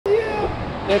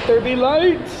Let there be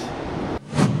lights.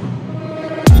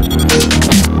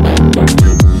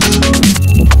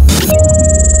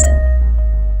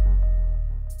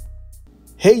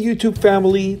 Hey YouTube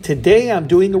family, today I'm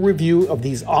doing a review of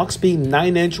these Auxbeam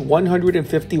 9-inch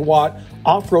 150 watt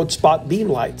off-road spot beam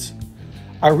lights.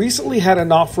 I recently had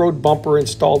an off-road bumper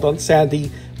installed on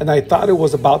Sandy and I thought it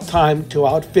was about time to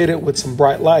outfit it with some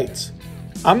bright lights.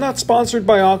 I'm not sponsored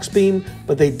by Auxbeam,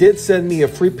 but they did send me a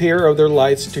free pair of their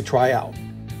lights to try out.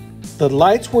 The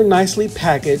lights were nicely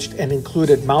packaged and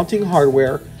included mounting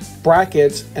hardware,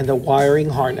 brackets, and a wiring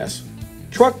harness.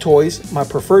 Truck Toys, my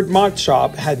preferred mod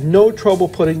shop, had no trouble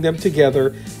putting them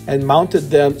together and mounted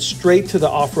them straight to the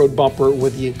off-road bumper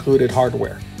with the included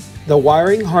hardware. The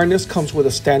wiring harness comes with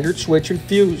a standard switch and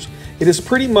fuse. It is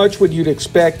pretty much what you'd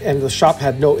expect and the shop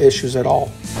had no issues at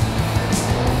all.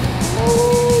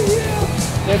 Oh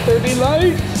yeah! Let there be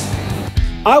lights!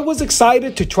 I was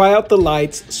excited to try out the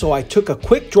lights, so I took a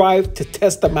quick drive to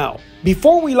test them out.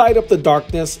 Before we light up the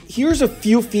darkness, here's a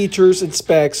few features and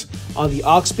specs on the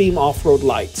Auxbeam off-road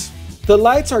lights. The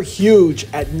lights are huge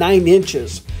at 9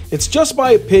 inches. It's just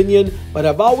my opinion, but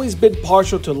I've always been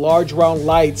partial to large round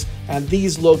lights and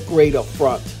these look great up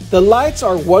front. The lights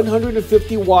are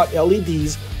 150 watt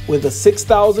LEDs with a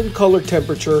 6,000 color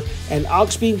temperature and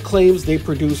Auxbeam claims they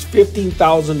produce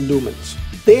 15,000 lumens.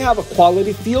 They have a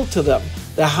quality feel to them.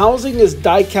 The housing is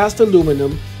die-cast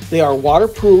aluminum, they are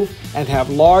waterproof and have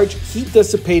large heat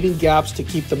dissipating gaps to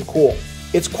keep them cool.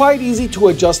 It's quite easy to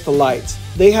adjust the lights.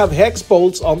 They have hex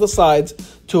bolts on the sides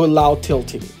to allow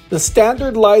tilting. The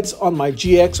standard lights on my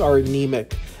GX are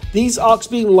anemic. These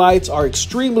Auxbeam lights are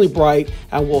extremely bright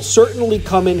and will certainly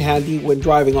come in handy when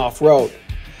driving off-road.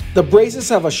 The braces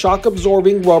have a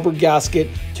shock-absorbing rubber gasket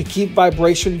to keep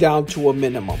vibration down to a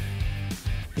minimum.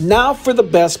 Now for the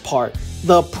best part,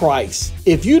 the price.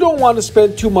 If you don't want to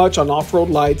spend too much on off-road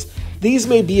lights, these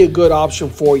may be a good option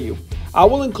for you. I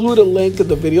will include a link in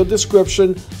the video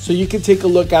description so you can take a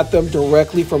look at them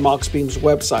directly from Auxbeam's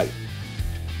website.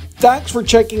 Thanks for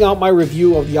checking out my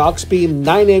review of the Auxbeam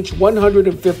 9-inch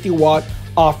 150 watt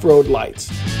off-road lights.